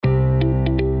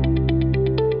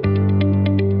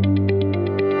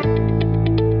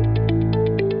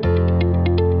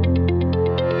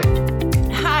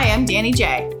Danny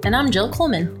J. And I'm Jill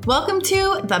Coleman. Welcome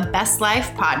to the Best Life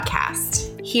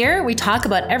Podcast. Here we talk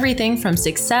about everything from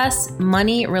success,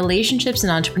 money, relationships,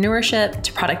 and entrepreneurship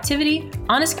to productivity,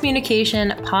 honest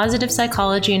communication, positive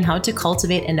psychology, and how to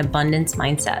cultivate an abundance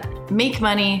mindset. Make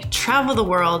money, travel the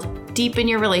world, deepen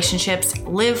your relationships,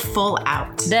 live full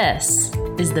out. This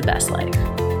is the best life.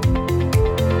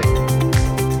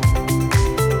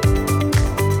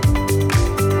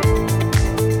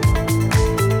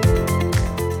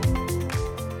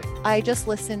 I just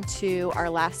listened to our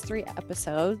last 3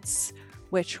 episodes,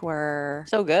 which were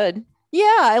so good. Yeah,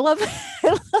 I love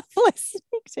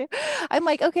listening to. I'm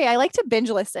like, okay, I like to binge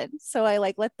listen. So I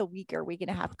let the week and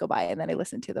a half go by and then I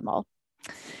listen to them all.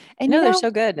 And they're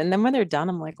so good. And then when they're done,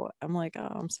 I'm like, oh,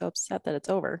 I'm so upset that it's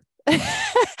over.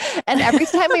 And every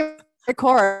time we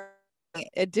record,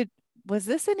 was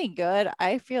this any good?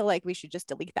 I feel like we should just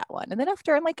delete that one. And then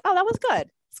after I'm like, oh, that was good.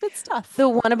 It's good stuff. The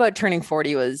one about turning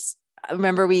 40 was, I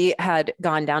remember we had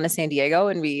gone down to San Diego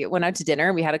and we went out to dinner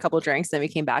and we had a couple of drinks. Then we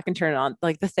came back and turned on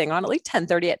the thing on at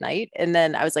 10:30 at night. And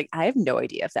then I was like, I have no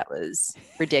idea if that was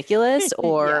ridiculous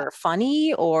or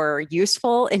funny or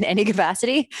useful in any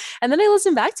capacity. And then I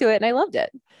listened back to it and I loved it.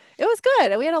 It was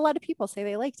good. And we had a lot of people say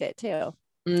they liked it too.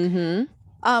 Mm-hmm.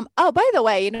 Oh, by the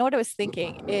way, you know what I was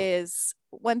thinking is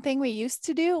one thing we used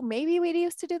to do, maybe we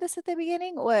used to do this at the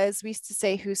beginning, was we used to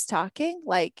say, who's talking?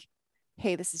 Like,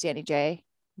 hey, this is Danny J.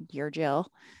 You're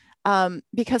Jill.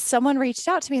 Because someone reached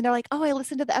out to me and they're like, oh, I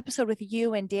listened to the episode with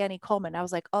you and Danny Coleman. I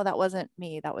was like, oh, that wasn't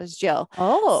me. That was Jill.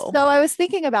 Oh, so I was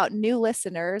thinking about new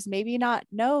listeners, maybe not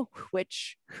know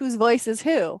whose voice is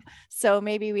who. So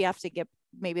maybe we have to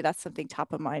maybe that's something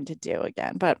top of mind to do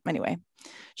again. But anyway,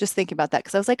 just thinking about that.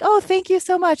 Cause I was like, oh, thank you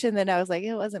so much. And then I was like,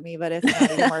 it wasn't me, but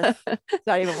it's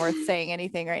not even worth saying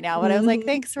anything right now. But I was like,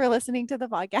 thanks for listening to the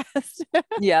podcast.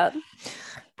 Yeah.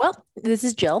 Well, this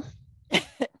is Jill.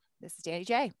 This is Danny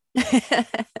J.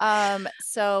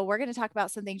 So we're going to talk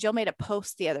about something. Jill made a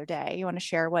post the other day. You want to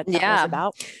share what that was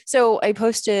about? So I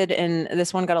posted, and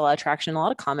this one got a lot of traction, a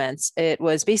lot of comments. It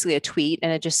was basically a tweet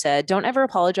and it just said, don't ever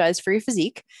apologize for your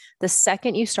physique. The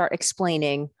second you start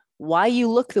explaining why you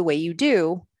look the way you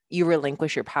do, you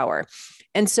relinquish your power.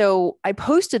 And so I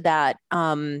posted that,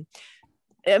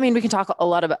 I mean, we can talk a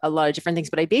lot of different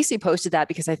things, but I basically posted that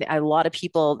because I think a lot of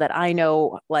people that I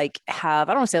know have,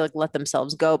 I don't want to say let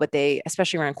themselves go, but they,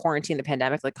 especially around quarantine, the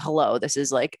pandemic, hello, this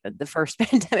is the first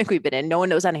pandemic we've been in. No one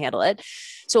knows how to handle it.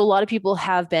 So a lot of people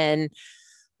have been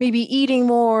maybe eating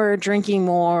more, drinking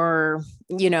more,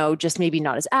 just maybe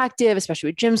not as active, especially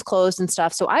with gyms closed and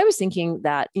stuff. So I was thinking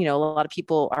that, a lot of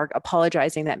people are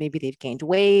apologizing that maybe they've gained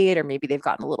weight or maybe they've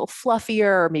gotten a little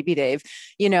fluffier or maybe they've,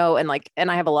 and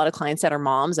I have a lot of clients that are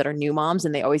moms, that are new moms,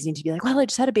 and they always need to be like, well, I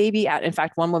just had a baby. In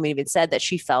fact, one woman even said that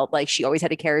she felt like she always had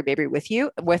to carry a baby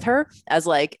with her as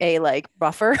a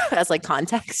buffer, as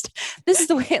context. This is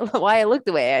the way, why I look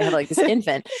the way I have this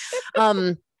infant.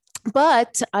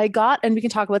 But I got, and we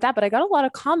can talk about that, but I got a lot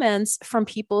of comments from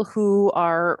people who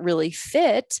are really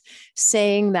fit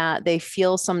saying that they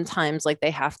feel sometimes like they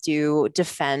have to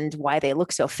defend why they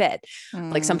look so fit.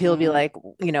 Mm-hmm. Some people be like,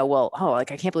 I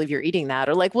can't believe you're eating that.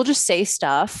 Or we'll just say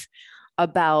stuff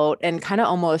about and kind of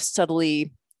almost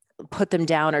subtly put them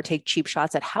down or take cheap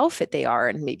shots at how fit they are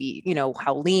and maybe,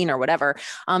 how lean or whatever.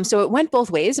 So it went both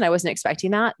ways and I wasn't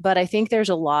expecting that, but I think there's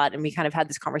a lot, and we kind of had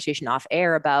this conversation off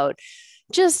air about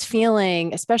just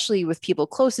feeling, especially with people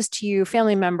closest to you,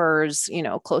 family members,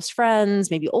 close friends,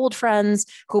 maybe old friends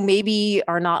who maybe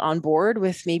are not on board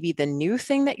with maybe the new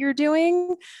thing that you're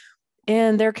doing.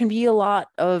 And there can be a lot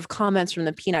of comments from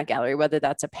the peanut gallery, whether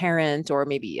that's a parent or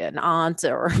maybe an aunt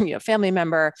or, family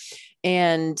member.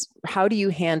 And how do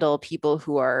you handle people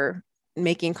who are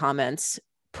making comments,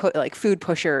 food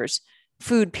pushers,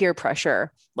 food peer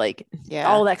pressure,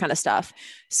 all that kind of stuff.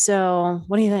 So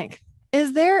what do you think?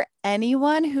 Is there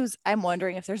anyone I'm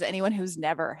wondering if there's anyone who's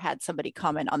never had somebody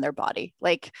comment on their body,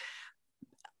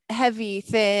 heavy,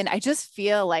 thin. I just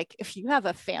feel like if you have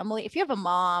a family, if you have a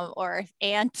mom or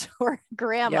aunt or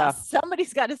grandma,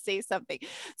 somebody's got to say something.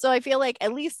 So I feel like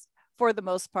at least for the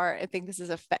most part, I think this is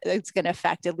it's going to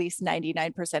affect at least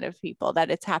 99% of people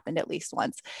that it's happened at least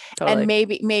once. Totally.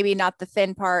 And maybe not the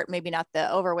thin part, maybe not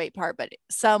the overweight part, but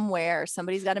somewhere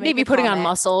somebody's got to maybe putting on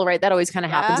muscle, right? That always kind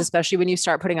of happens, especially when you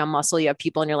start putting on muscle. You have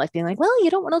people in your life being like, well, you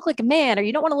don't want to look like a man, or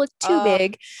you don't want to look too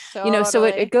big, totally. So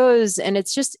it goes, and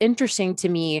it's just interesting to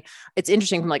me. It's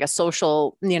interesting from a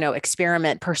social,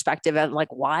 experiment perspective and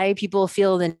why people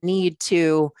feel the need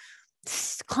to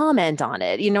comment on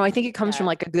it. I think it comes from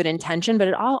like a good intention, but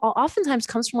it oftentimes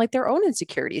comes from like their own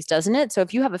insecurities, doesn't it? So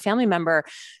if you have a family member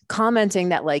commenting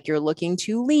that like you're looking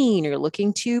too lean, you're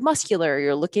looking too muscular,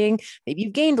 you're looking, maybe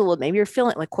you've gained a little, maybe you're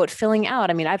feeling like quote filling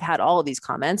out. I mean, I've had all of these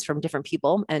comments from different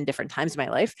people and different times in my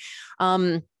life.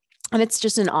 And it's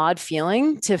just an odd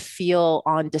feeling to feel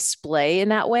on display in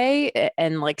that way.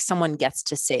 And like someone gets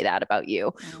to say that about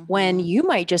you when you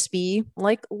might just be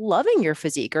like loving your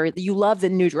physique, or you love the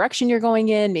new direction you're going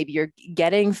in. Maybe you're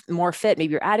getting more fit.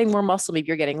 Maybe you're adding more muscle. Maybe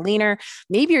you're getting leaner.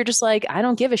 Maybe you're just like, I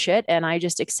don't give a shit. And I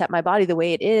just accept my body the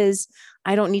way it is.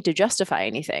 I don't need to justify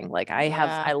anything. Like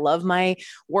I love my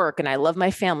work and I love my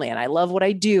family and I love what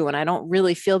I do. And I don't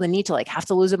really feel the need to like have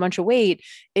to lose a bunch of weight.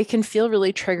 It can feel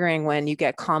really triggering when you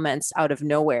get comments out of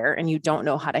nowhere and you don't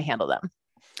know how to handle them.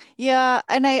 Yeah.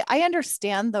 And I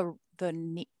understand the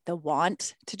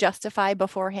want to justify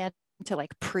beforehand, to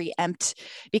like preempt,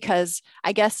 because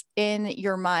I guess in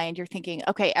your mind you're thinking,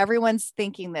 okay, everyone's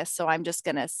thinking this, so I'm just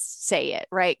gonna say it,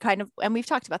 right? Kind of. And we've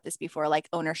talked about this before, like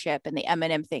ownership and the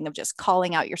Eminem thing of just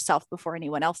calling out yourself before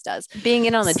anyone else does, being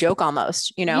in on the joke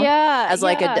almost, as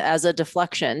like as a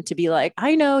deflection, to be like,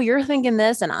 I know you're thinking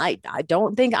this and I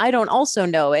don't think I don't also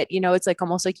know it. It's like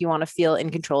almost like you want to feel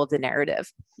in control of the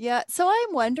narrative. Yeah. So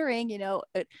I'm wondering,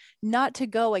 not to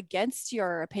go against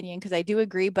your opinion, because I do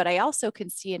agree, but I also can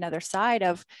see another side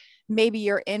of maybe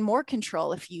you're in more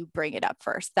control if you bring it up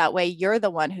first. That way you're the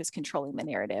one who's controlling the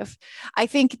narrative. I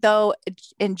think though,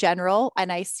 in general,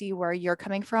 and I see where you're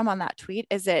coming from on that tweet,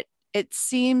 is it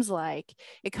seems like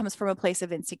it comes from a place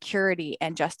of insecurity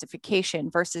and justification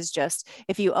versus just,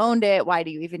 if you owned it, why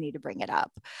do you even need to bring it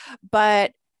up?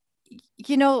 But,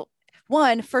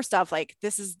 one, first off, like,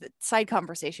 this is the side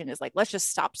conversation is like, let's just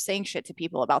stop saying shit to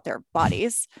people about their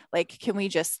bodies. Like, can we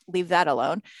just leave that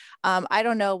alone? I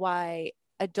don't know why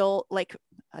adults,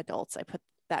 I put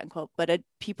that in quote, but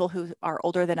people who are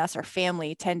older than us or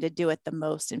family tend to do it the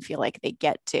most and feel like they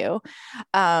get to.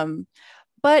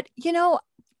 But,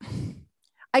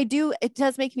 it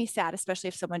does make me sad, especially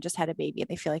if someone just had a baby and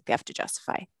they feel like they have to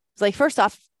justify. It's like, first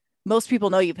off, most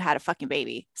people know you've had a fucking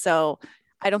baby. So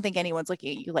I don't think anyone's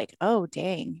looking at you like, oh,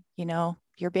 dang,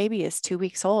 your baby is 2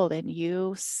 weeks old and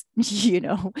your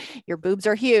boobs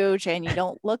are huge and you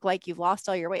don't look like you've lost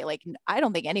all your weight. Like, I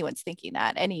don't think anyone's thinking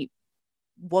that, any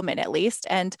woman at least.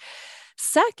 And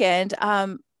second,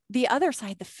 the other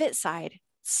side, the fit side,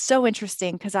 so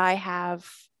interesting, because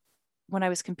when I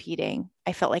was competing,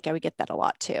 I felt like I would get that a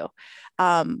lot too.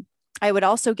 I would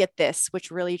also get this, which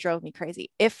really drove me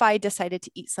crazy. If I decided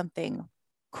to eat something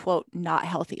quote not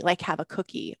healthy, like have a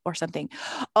cookie or something,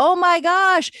 oh my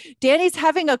gosh, Danny's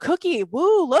having a cookie,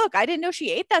 woo, look, I didn't know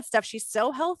she ate that stuff, she's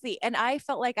so healthy. And I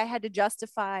felt like I had to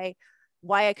justify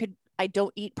why I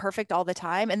don't eat perfect all the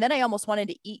time. And then I almost wanted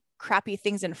to eat crappy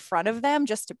things in front of them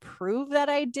just to prove that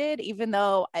I did, even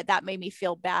though that made me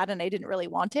feel bad and I didn't really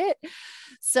want it.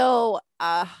 So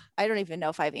I don't even know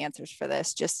if I have answers for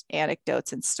this, just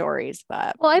anecdotes and stories.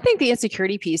 But well, I think the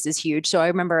insecurity piece is huge. So I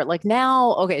remember like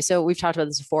now, okay, so we've talked about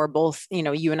this before, both,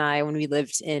 you and I, when we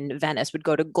lived in Venice, would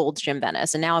go to Gold's Gym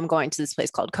Venice. And now I'm going to this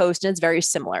place called Coast, and it's very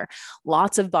similar.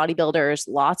 Lots of bodybuilders,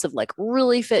 lots of like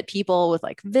really fit people with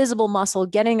like visible muscle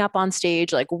getting up on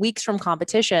stage, like weeks from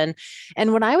competition.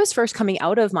 And when I was first coming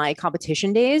out of my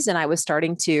competition days and I was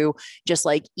starting to just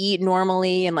like eat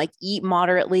normally and like eat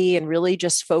moderately and really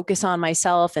just focus on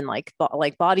myself and like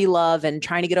body love and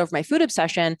trying to get over my food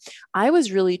obsession, I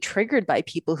was really triggered by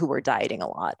people who were dieting a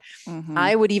lot. Mm-hmm.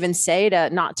 I would even say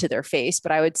not to their face,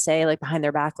 but I would say like behind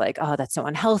their back, like, oh, that's so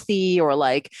unhealthy, or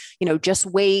like, just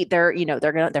wait, they're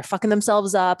fucking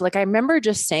themselves up. Like I remember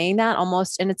just saying that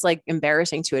almost, and it's like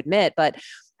embarrassing to admit, but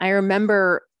I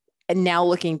remember. And now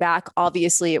looking back,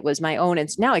 obviously it was my own. And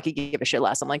now I could give a shit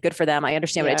less. I'm like, good for them. I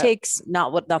understand what it takes.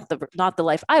 Not the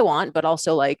life I want, but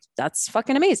also like, that's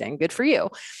fucking amazing. Good for you.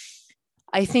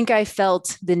 I think I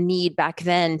felt the need back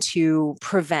then to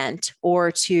prevent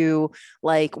or to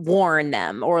like warn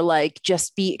them or like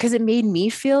just be, because it made me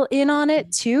feel in on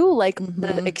it too. Like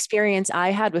the experience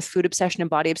I had with food obsession and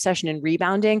body obsession and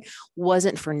rebounding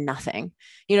wasn't for nothing.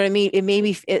 You know what I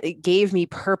mean? It gave me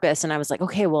purpose. And I was like,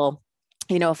 okay, well,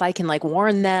 if I can like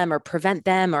warn them or prevent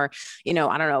them or, I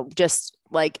don't know, just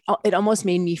like it almost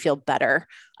made me feel better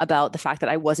about the fact that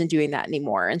I wasn't doing that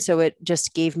anymore. And so it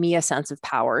just gave me a sense of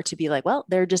power to be like, well,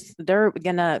 they're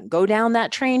going to go down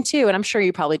that train too. And I'm sure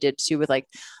you probably did too with like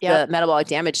the metabolic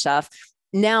damage stuff.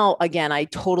 now, again, I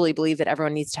totally believe that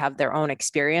everyone needs to have their own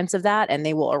experience of that and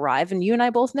they will arrive. And you and I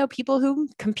both know people who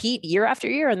compete year after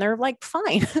year and they're like,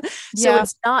 fine. So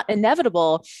it's not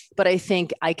inevitable, but I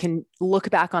think I can look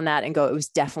back on that and go, it was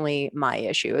definitely my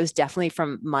issue. It was definitely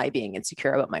from my being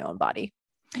insecure about my own body.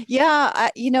 Yeah,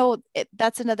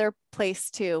 that's another place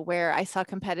too where I saw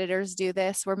competitors do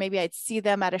this, where maybe I'd see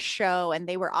them at a show and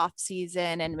they were off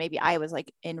season, and maybe I was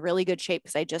like in really good shape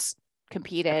because I just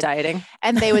competed dieting,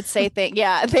 and they would say things.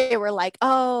 Yeah, they were like,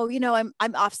 "Oh,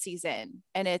 I'm off season,"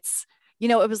 and it's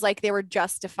it was like they were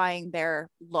justifying their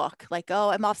look, like,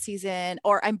 "Oh, I'm off season,"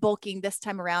 or "I'm bulking this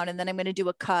time around, and then I'm going to do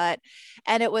a cut,"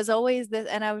 and it was always this,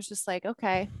 and I was just like,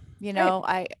 okay. Right.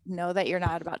 I know that you're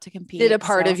not about to compete. Did a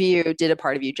part of you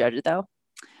judge it though?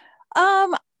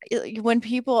 When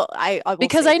people,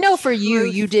 because I know for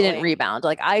you didn't rebound.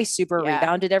 Like I super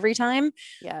rebounded every time.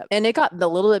 Yeah. And it got a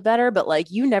little bit better, but like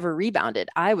you never rebounded.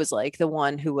 I was like the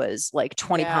one who was like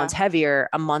 20 pounds heavier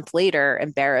a month later,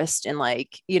 embarrassed. And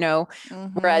like,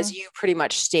 whereas you pretty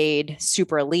much stayed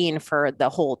super lean for the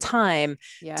whole time.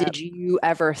 Yep. Did you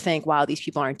ever think, wow, these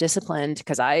people aren't disciplined?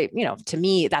 Cause to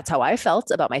me, that's how I felt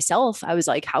about myself. I was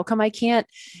like, how come I can't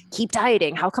keep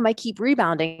dieting? How come I keep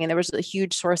rebounding? And there was a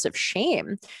huge source of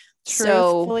shame.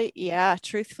 Truthfully,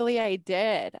 I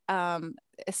did.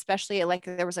 Especially like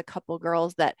there was a couple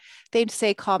girls that they'd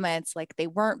say comments like they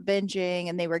weren't binging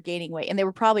and they were gaining weight and they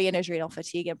were probably in adrenal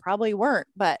fatigue and probably weren't,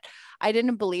 but I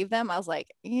didn't believe them. I was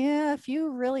like, yeah, if you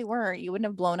really weren't, you wouldn't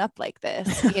have blown up like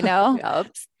this,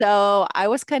 Yep. So I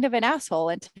was kind of an asshole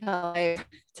until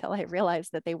I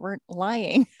realized that they weren't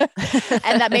lying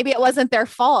and that maybe it wasn't their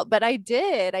fault, but I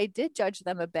did judge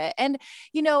them a bit. And,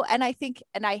 and I think,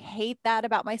 and I hate that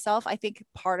about myself. I think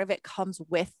part of it comes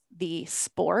with the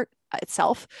sport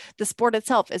itself. The sport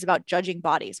itself is about judging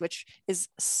bodies, which is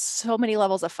so many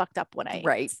levels of fucked up when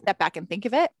I step back and think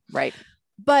of it. Right.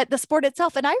 But the sport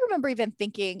itself, and I remember even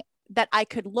thinking that I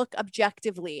could look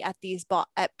objectively at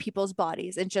at people's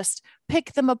bodies and just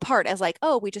pick them apart as like,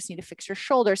 oh, we just need to fix your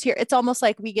shoulders here. It's almost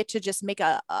like we get to just make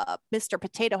a Mr.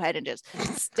 Potato Head and just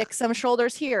stick some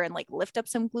shoulders here and like lift up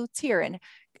some glutes here.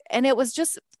 And it was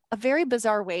just a very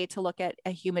bizarre way to look at a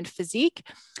human physique.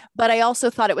 But I also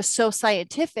thought it was so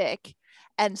scientific.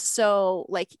 And so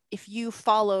like, if you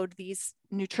followed these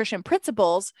nutrition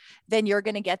principles, then you're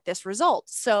going to get this result.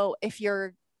 So if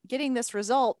you're getting this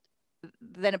result,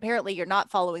 then apparently you're not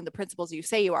following the principles you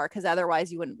say you are, because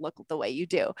otherwise you wouldn't look the way you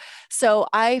do. So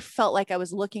I felt like I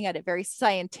was looking at it very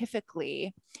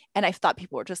scientifically, and I thought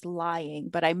people were just lying,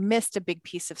 but I missed a big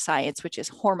piece of science, which is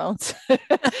hormones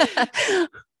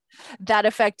that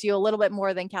affect you a little bit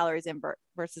more than calories in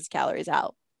versus calories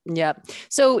out. Yeah.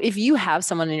 So if you have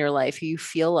someone in your life who you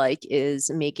feel like is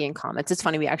making comments, it's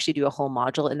funny, we actually do a whole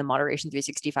module in the Moderation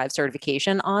 365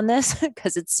 certification on this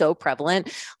because it's so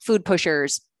prevalent. Food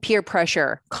pushers, peer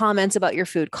pressure, comments about your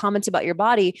food, comments about your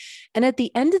body. And at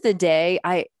the end of the day,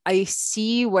 I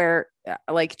see where,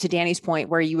 like to Danny's point,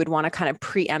 where you would want to kind of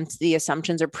preempt the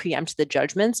assumptions or preempt the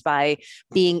judgments by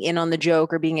being in on the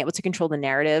joke or being able to control the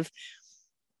narrative.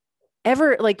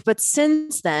 But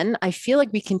since then, I feel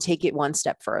like we can take it one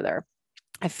step further.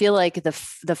 I feel like the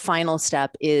final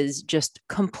step is just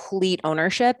complete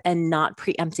ownership and not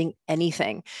preempting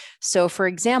anything. So for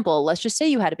example, let's just say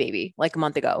you had a baby like a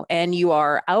month ago and you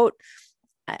are out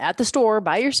at the store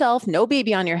by yourself, no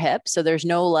baby on your hip. So there's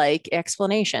no like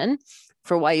explanation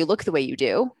for why you look the way you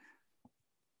do.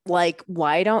 Like,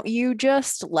 why don't you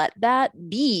just let that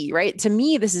be, right? To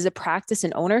me, this is a practice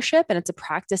in ownership, and it's a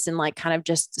practice in like kind of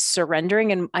just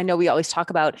surrendering. And I know we always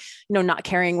talk about, not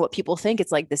caring what people think.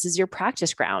 It's like, this is your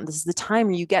practice ground. This is the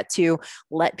time you get to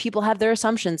let people have their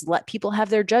assumptions, let people have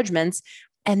their judgments,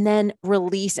 and then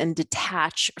release and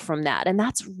detach from that. And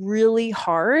that's really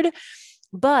hard.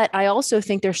 But I also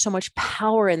think there's so much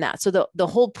power in that. So the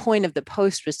whole point of the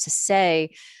post was to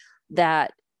say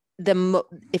that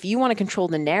if you want to control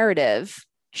the narrative,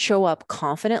 show up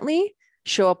confidently,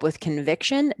 show up with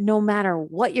conviction, no matter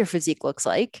what your physique looks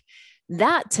like.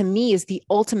 That to me is the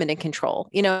ultimate in control.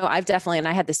 I've definitely, and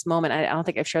I had this moment, I don't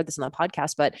think I've shared this on the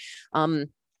podcast, but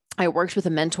I worked with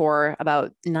a mentor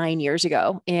about 9 years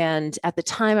ago. And at the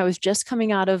time I was just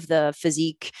coming out of the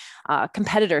physique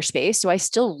competitor space. So I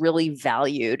still really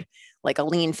valued like a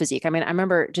lean physique. I mean, I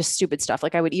remember just stupid stuff.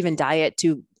 Like I would even diet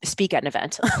to speak at an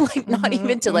event, like not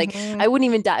even to like, I wouldn't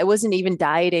even I wasn't even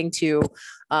dieting to,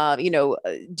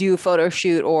 do a photo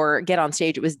shoot or get on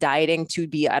stage. It was dieting to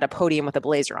be at a podium with a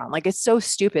blazer on. Like, it's so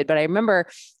stupid. But I remember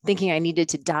thinking I needed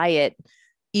to diet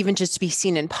even just to be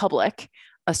seen in public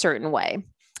a certain way.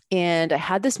 And I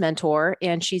had this mentor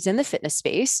and she's in the fitness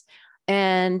space.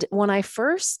 And when I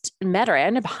first met her, I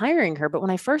ended up hiring her. But when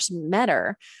I first met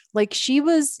her, like you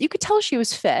could tell she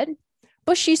was fit,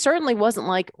 but she certainly wasn't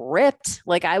like ripped.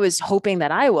 Like I was hoping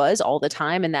that I was all the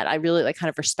time and that I really like kind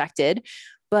of respected,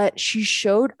 but she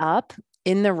showed up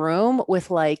in the room with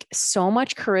like so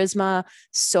much charisma,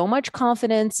 so much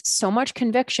confidence, so much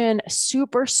conviction,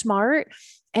 super smart,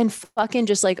 and fucking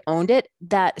just like owned it,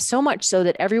 that so much so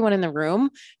that everyone in the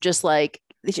room just like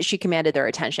she commanded their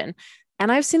attention.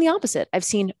 And I've seen the opposite. I've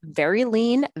seen very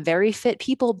lean, very fit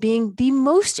people being the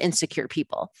most insecure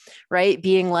people, right?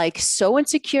 Being like so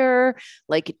insecure,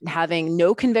 like having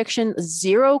no conviction,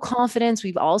 zero confidence.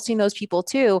 We've all seen those people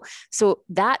too. So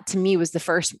that to me was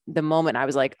the moment I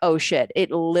was like, oh shit, it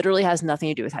literally has nothing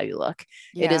to do with how you look.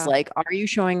 Yeah. It is like, are you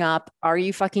showing up? Are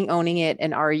you fucking owning it?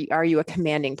 And are you a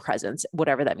commanding presence,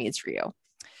 whatever that means for you?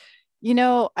 You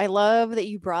know, I love that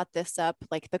you brought this up,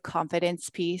 like the confidence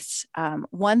piece.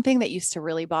 One thing that used to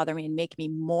really bother me and make me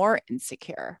more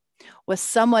insecure was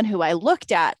someone who I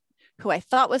looked at, who I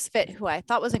thought was fit, who I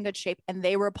thought was in good shape, and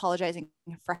they were apologizing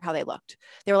for how they looked.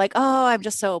 They were like, oh, I'm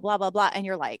just so blah, blah, blah. And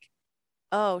you're like,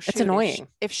 oh, shoot, that's annoying.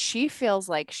 If she feels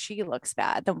like she looks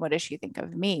bad, then what does she think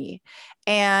of me?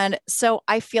 And so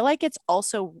I feel like it's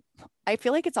also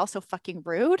fucking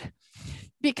rude,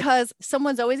 because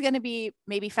someone's always going to be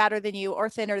maybe fatter than you or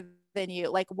thinner than you,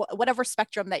 like whatever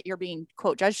spectrum that you're being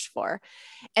quote judged for.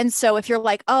 And so if you're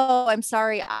like, oh, I'm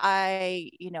sorry,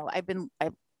 I'm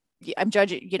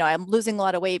judging, I'm losing a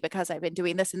lot of weight because I've been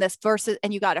doing this and this, versus,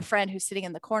 and you got a friend who's sitting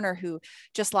in the corner who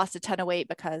just lost a ton of weight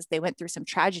because they went through some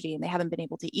tragedy and they haven't been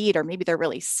able to eat, or maybe they're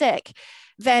really sick,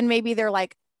 then maybe they're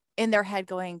like in their head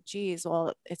going, geez,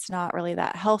 well, it's not really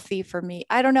that healthy for me.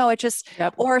 I don't know. It just,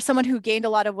 yep. Or someone who gained a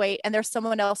lot of weight and there's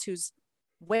someone else who's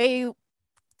way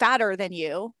fatter than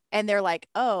you. And they're like,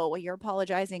 oh, well, you're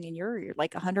apologizing and you're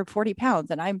like 140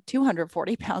 pounds and I'm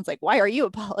 240 pounds. Like, why are you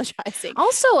apologizing?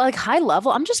 Also, like high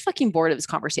level, I'm just fucking bored of this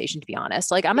conversation, to be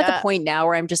honest. Like I'm at the point now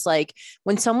where I'm just like,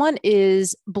 when someone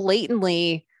is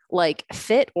blatantly like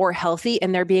fit or healthy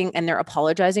and they're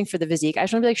apologizing for the physique, I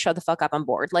just want to be like, shut the fuck up, I'm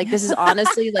bored. Like this is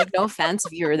honestly like, no offense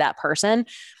if you're that person,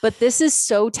 but this is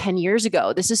so 10 years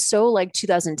ago. This is so like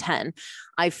 2010.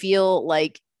 I feel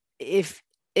like if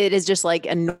it is just like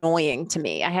annoying to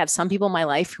me. I have some people in my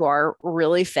life who are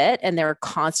really fit and they're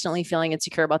constantly feeling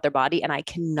insecure about their body and I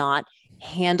cannot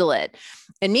handle it.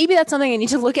 And maybe that's something I need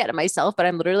to look at myself, but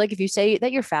I'm literally like, if you say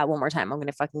that you're fat one more time, I'm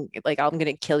going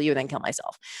to kill you and then kill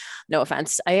myself. No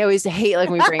offense. I always hate like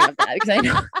when we bring up that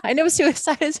because I know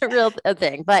suicide is a real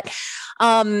thing, but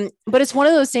it's one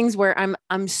of those things where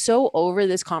I'm so over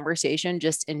this conversation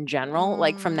just in general,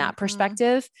 like from that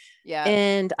perspective. Yeah.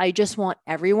 And I just want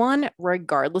everyone,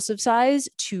 regardless of size,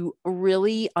 to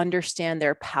really understand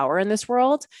their power in this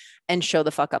world and show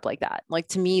the fuck up like that. Like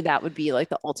to me, that would be like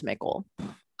the ultimate goal.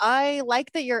 I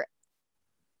like that you're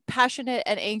passionate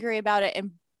and angry about it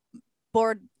and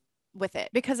bored with it,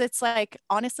 because it's like,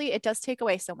 honestly, it does take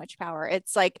away so much power.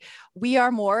 It's like, we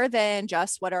are more than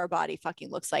just what our body fucking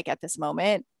looks like at this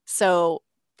moment. So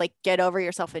like, get over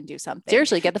yourself and do something.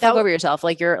 Seriously, get the fuck over yourself.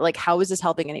 Like you're like, how is this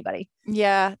helping anybody?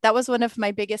 Yeah. That was one of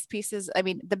my biggest pieces. I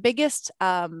mean, the biggest,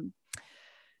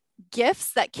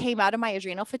 gifts that came out of my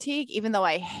adrenal fatigue, even though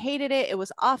I hated it, it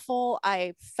was awful.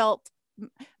 I felt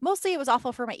mostly it was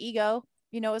awful for my ego.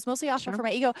 It was mostly awful for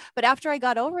my ego. But after I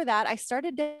got over that, I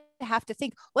started to have to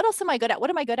think, what else am I good at? What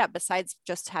am I good at besides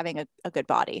just having a good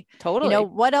body? Totally.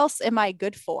 What else am I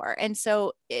good for? And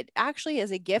so it actually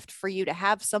is a gift for you to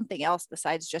have something else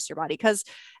besides just your body. Because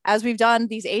as we've done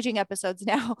these aging episodes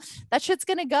now, that shit's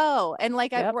going to go. And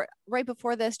like right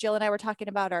before this, Jill and I were talking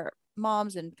about our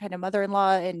moms and kind of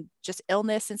mother-in-law and just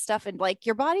illness and stuff. And like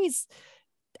your body's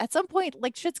at some point,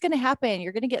 like shit's going to happen.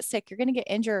 You're going to get sick. You're going to get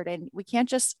injured. And we can't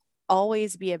just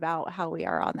always be about how we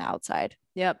are on the outside.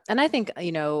 Yep. And I think,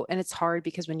 and it's hard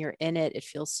because when you're in it, it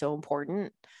feels so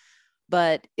important,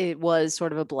 but it was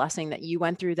sort of a blessing that you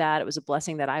went through that. It was a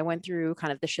blessing that I went through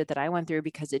kind of the shit that I went through,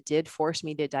 because it did force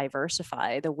me to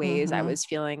diversify the ways I was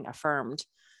feeling affirmed.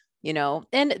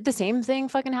 And the same thing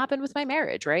fucking happened with my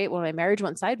marriage, right? When my marriage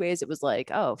went sideways, it was like,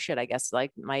 oh shit, I guess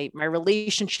like my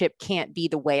relationship can't be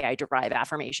the way I derive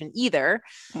affirmation either.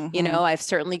 I've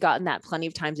certainly gotten that plenty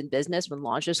of times in business when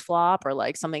launches flop or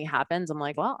like something happens. I'm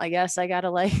like, well, I guess I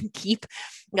gotta like keep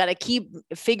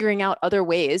figuring out other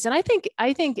ways. And I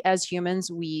think as humans,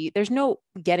 there's no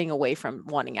getting away from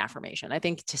wanting affirmation. I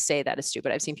think to say that is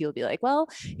stupid. I've seen people be like, well,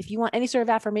 if you want any sort of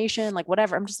affirmation, like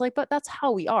whatever, I'm just like, but that's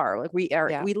how we are. Like we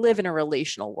live in a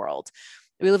relational world.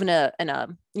 We live in a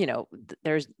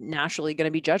there's naturally going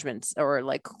to be judgments, or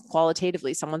like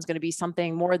qualitatively someone's going to be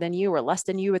something more than you or less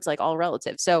than you. It's like all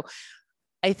relative. So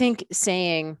I think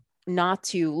saying not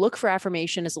to look for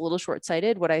affirmation is a little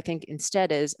short-sighted. What I think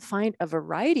instead is find a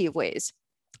variety of ways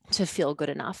to feel good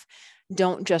enough.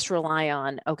 Don't just rely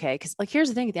on, okay, because like, here's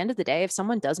the thing, at the end of the day, if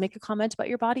someone does make a comment about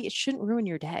your body, it shouldn't ruin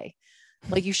your day.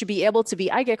 Like you should be able to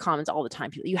be, I get comments all the time.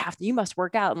 People, you must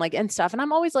work out and like, and stuff. And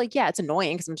I'm always like, yeah, it's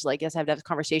annoying. Cause I'm just like, yes, I have to have a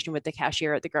conversation with the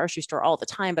cashier at the grocery store all the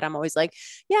time, but I'm always like,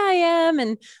 yeah, I am.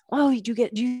 And, oh, do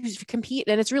you compete?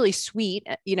 And it's really sweet,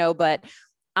 but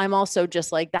I'm also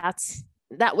just like,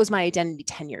 that was my identity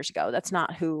 10 years ago. That's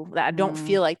not I don't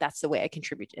feel like that's the way I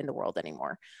contribute in the world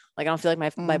anymore. Like, I don't feel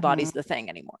like my body's the thing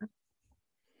anymore.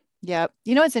 Yeah.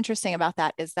 You know, what's interesting about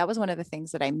that is that was one of the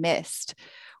things that I missed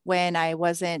when I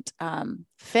wasn't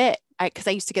fit. Because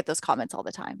I used to get those comments all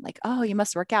the time, like, oh, you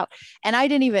must work out. And I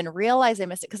didn't even realize I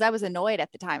missed it because I was annoyed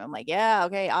at the time. I'm like, yeah,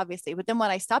 okay, obviously. But then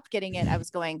when I stopped getting it, I was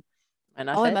going,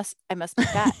 oh, I must be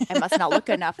fat. I must not look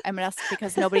enough.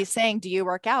 Because nobody's saying, do you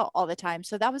work out all the time?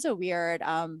 So that was a weird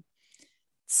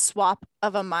swap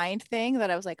of a mind thing that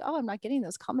I was like, oh, I'm not getting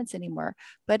those comments anymore,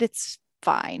 but it's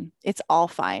fine. It's all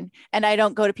fine. And I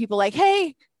don't go to people like,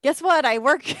 hey, guess what? I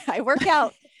work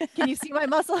out. Can you see my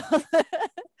muscles?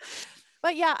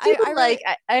 But yeah, I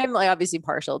am like obviously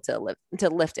partial to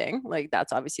lifting. Like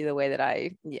that's obviously the way that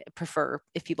I prefer.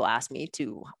 If people ask me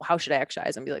to, how should I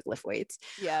exercise? And be like, lift weights.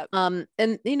 Yeah. And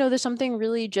there's something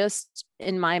really just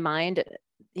in my mind,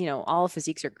 all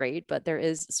physiques are great, but there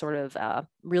is sort of a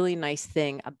really nice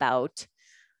thing about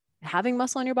having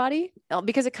muscle in your body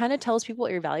because it kind of tells people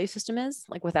what your value system is,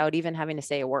 like without even having to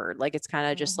say a word. Like it's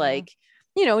kind of just like,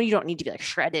 you don't need to be like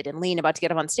shredded and lean about to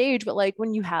get up on stage, but like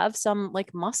when you have some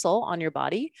like muscle on your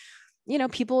body,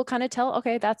 people kind of tell,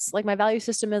 okay, that's like my value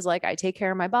system is like, I take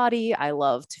care of my body. I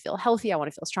love to feel healthy. I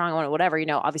want to feel strong. I want to whatever,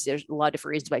 obviously there's a lot of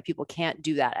different reasons why people can't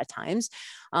do that at times.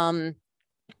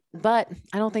 But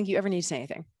I don't think you ever need to say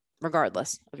anything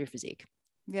regardless of your physique.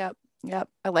 Yep.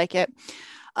 I like it.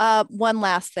 One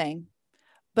last thing,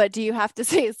 but do you have to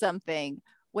say something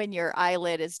when your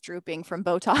eyelid is drooping from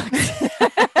Botox?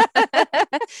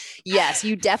 Yes,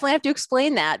 you definitely have to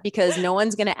explain that because no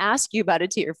one's going to ask you about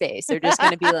it to your face. They're just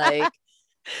going to be like,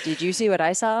 did you see what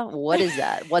I saw? What is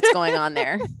that? What's going on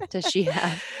there? Does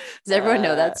everyone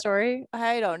know that story?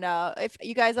 I don't know. If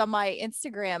you guys on my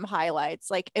Instagram highlights,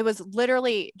 like it was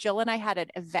literally Jill and I had an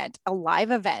event, a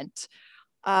live event,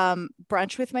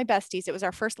 brunch with my besties. It was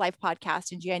our first live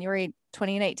podcast in January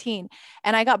 2019.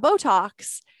 And I got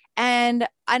Botox. And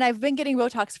I've been getting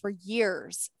Botox for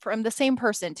years from the same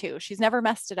person too. She's never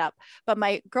messed it up. But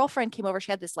my girlfriend came over.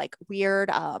 She had this like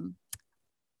weird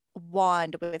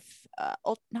wand with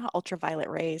not ultraviolet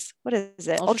rays. What is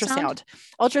it?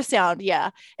 Ultrasound. Yeah.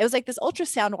 It was like this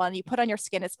ultrasound wand you put on your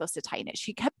skin. It's supposed to tighten it.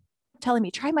 She kept telling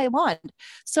me, try my wand.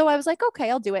 So I was like,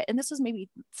 okay, I'll do it. And this was maybe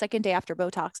second day after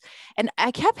Botox. And I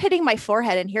kept hitting my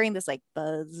forehead and hearing this like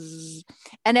buzz,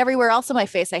 and everywhere else on my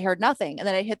face, I heard nothing. And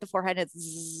then I hit the forehead and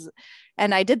it's,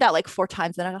 and I did that like 4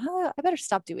 times. And I go, oh, I better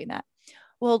stop doing that.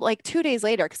 Well, like 2 days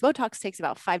later, because Botox takes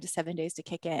about 5 to 7 days to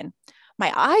kick in,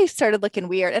 my eyes started looking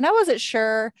weird and I wasn't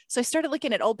sure. So I started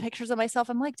looking at old pictures of myself.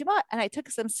 I'm like, and I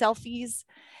took some selfies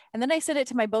and then I sent it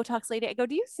to my Botox lady. I go,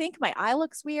 do you think my eye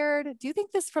looks weird? Do you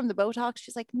think this is from the Botox?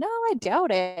 She's like, no, I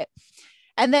doubt it.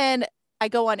 And then I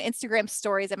go on Instagram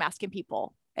stories. I'm asking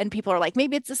people and people are like,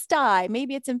 maybe it's a sty,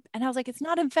 maybe it's, and I was like, it's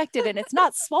not infected and it's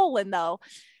not swollen though.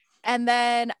 And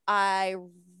then I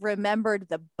remembered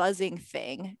the buzzing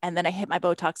thing. And then I hit my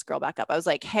Botox girl back up. I was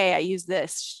like, hey, I use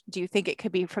this. Do you think it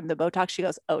could be from the Botox? She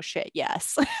goes, oh shit,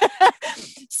 yes.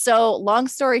 So long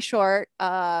story short,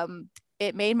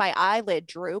 it made my eyelid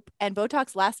droop and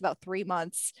Botox lasts about 3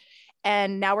 months.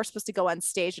 And now we're supposed to go on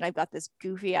stage and I've got this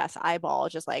goofy ass eyeball,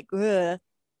 just like, ugh.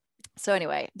 So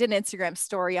anyway, did an Instagram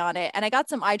story on it and I got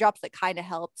some eye drops that kind of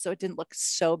helped. So it didn't look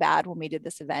so bad when we did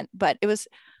this event, but it was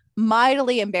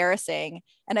mightily embarrassing.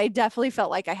 And I definitely felt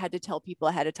like I had to tell people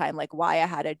ahead of time, like why I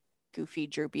had a goofy,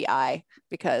 droopy eye,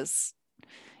 because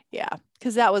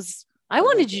that was, I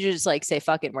wanted you to just like say,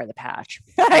 fuck it, and wear the patch.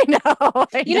 I know.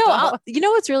 You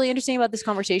know, what's really interesting about this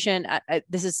conversation.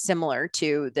 This is similar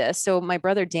to this. So my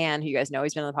brother, Dan, who you guys know,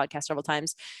 he's been on the podcast several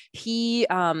times. He,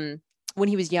 when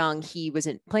he was young, he was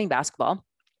playing basketball.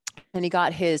 And he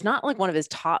got not like one of his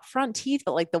top front teeth,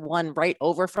 but like the one right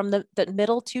over from the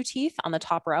middle 2 teeth on the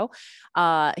top row.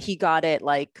 He got it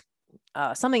like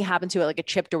something happened to it, like it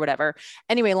chipped or whatever.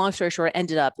 Anyway, long story short,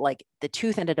 ended up like the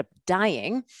tooth ended up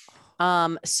dying.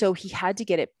 So he had to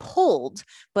get it pulled,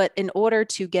 but in order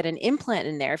to get an implant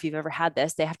in there, if you've ever had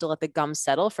this, they have to let the gum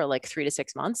settle for like 3 to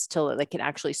 6 months till they can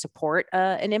actually support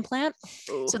an implant.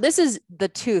 Ooh. So this is the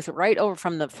tooth right over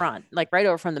from the front, like right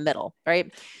over from the middle,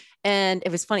 right? And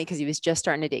it was funny because he was just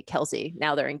starting to date Kelsey.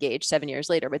 Now they're engaged 7 years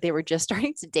later, but they were just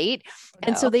starting to date.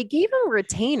 And so they gave him a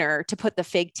retainer to put the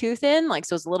fake tooth in. Like,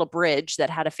 so it was a little bridge that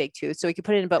had a fake tooth. So he could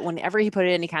put it in, but whenever he put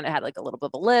it in, he kind of had like a little bit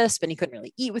of a lisp and he couldn't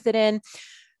really eat with it in.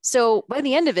 So by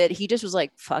the end of it, he just was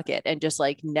like, fuck it. And just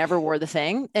like never wore the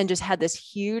thing and just had this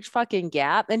huge fucking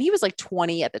gap. And he was like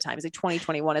 20 at the time. He was like 20,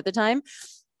 21 at the time.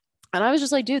 And I was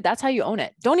just like, dude, that's how you own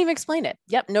it. Don't even explain it.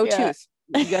 Yep. No tooth.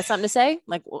 You got something to say?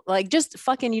 Like just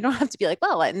fucking, you don't have to be like,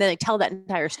 well, and then like tell that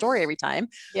entire story every time.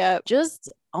 Yeah.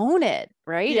 Just own it.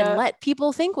 Right. And let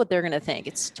people think what they're going to think.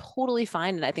 It's totally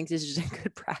fine. And I think this is just a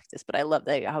good practice, but I love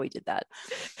how he did that.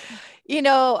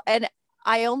 And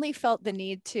I only felt the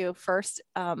need to first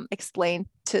explain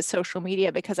to social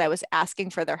media because I was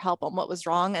asking for their help on what was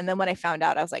wrong. And then when I found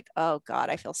out, I was like, oh God,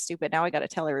 I feel stupid. Now I got to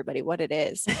tell everybody what it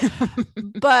is.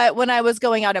 But when I was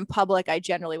going out in public, I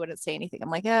generally wouldn't say anything. I'm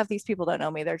like, if these people don't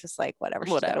know me, they're just like,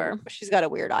 whatever. She's got a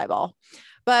weird eyeball.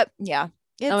 But yeah.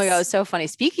 Oh my God, it was so funny.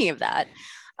 Speaking of that,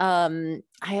 I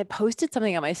had posted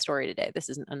something on my story today. This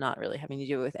is not really having to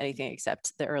do with anything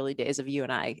except the early days of you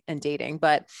and I and dating,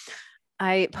 but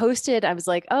I posted, I was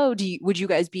like, oh, would you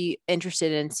guys be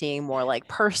interested in seeing more like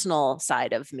personal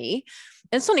side of me?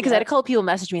 And it's funny because I had a couple people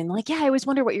message me and like, yeah, I always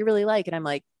wonder what you're really like. And I'm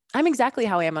like, I'm exactly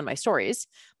how I am on my stories.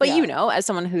 But as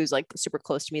someone who's like super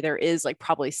close to me, there is like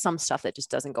probably some stuff that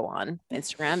just doesn't go on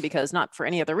Instagram because not for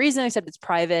any other reason, except it's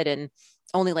private and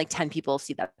only like 10 people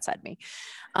see that side of me.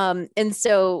 And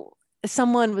so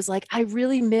someone was like, I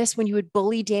really miss when you would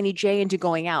bully Danny J into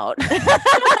going out.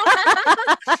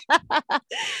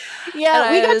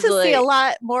 Yeah, we got to see a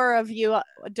lot more of you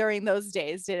during those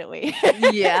days, didn't we?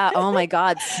 Yeah. Oh my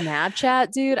God.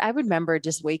 Snapchat, dude. I remember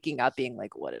just waking up being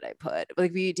like, what did I put?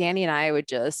 Like Danny and I would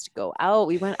just go out.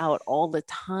 We went out all the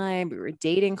time. We were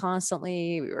dating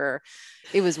constantly.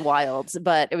 It was wild,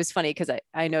 but it was funny because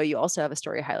I know you also have a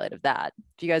story highlight of that.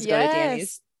 Do you guys go to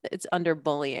Danny's? It's under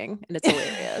bullying and it's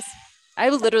hilarious. I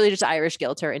would literally just Irish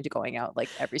guilt her into going out like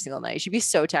every single night. She'd be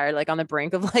so tired, like on the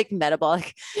brink of like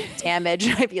metabolic damage.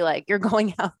 I'd be like, you're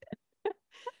going out.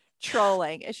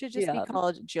 Trolling. It should just be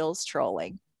called Jill's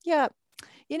trolling. Yeah.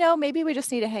 Maybe we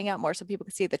just need to hang out more so people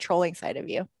can see the trolling side of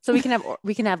you. So we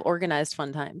can have organized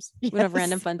fun times. We don't have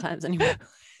random fun times anymore.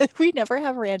 We never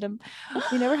have random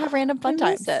fun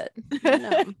times.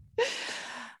 No.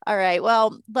 All right.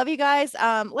 Well, love you guys.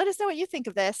 Let us know what you think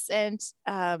of this. And,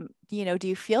 do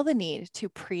you feel the need to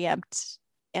preempt,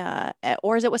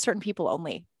 or is it with certain people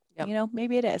only? Yep.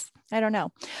 Maybe it is. I don't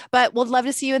know, but we'd love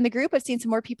to see you in the group. I've seen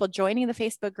some more people joining the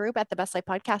Facebook group at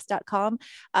thebestlifepodcast.com.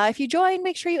 If you join,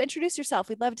 make sure you introduce yourself.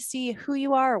 We'd love to see who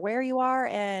you are, where you are,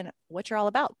 and what you're all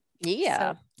about.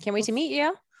 Yeah. So, can't wait to meet you.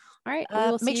 All right.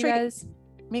 We'll see you guys.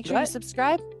 Make sure you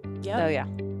subscribe. Yeah. Oh yeah.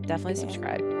 Definitely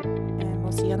subscribe. And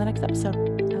we'll see you on the next episode.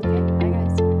 Okay.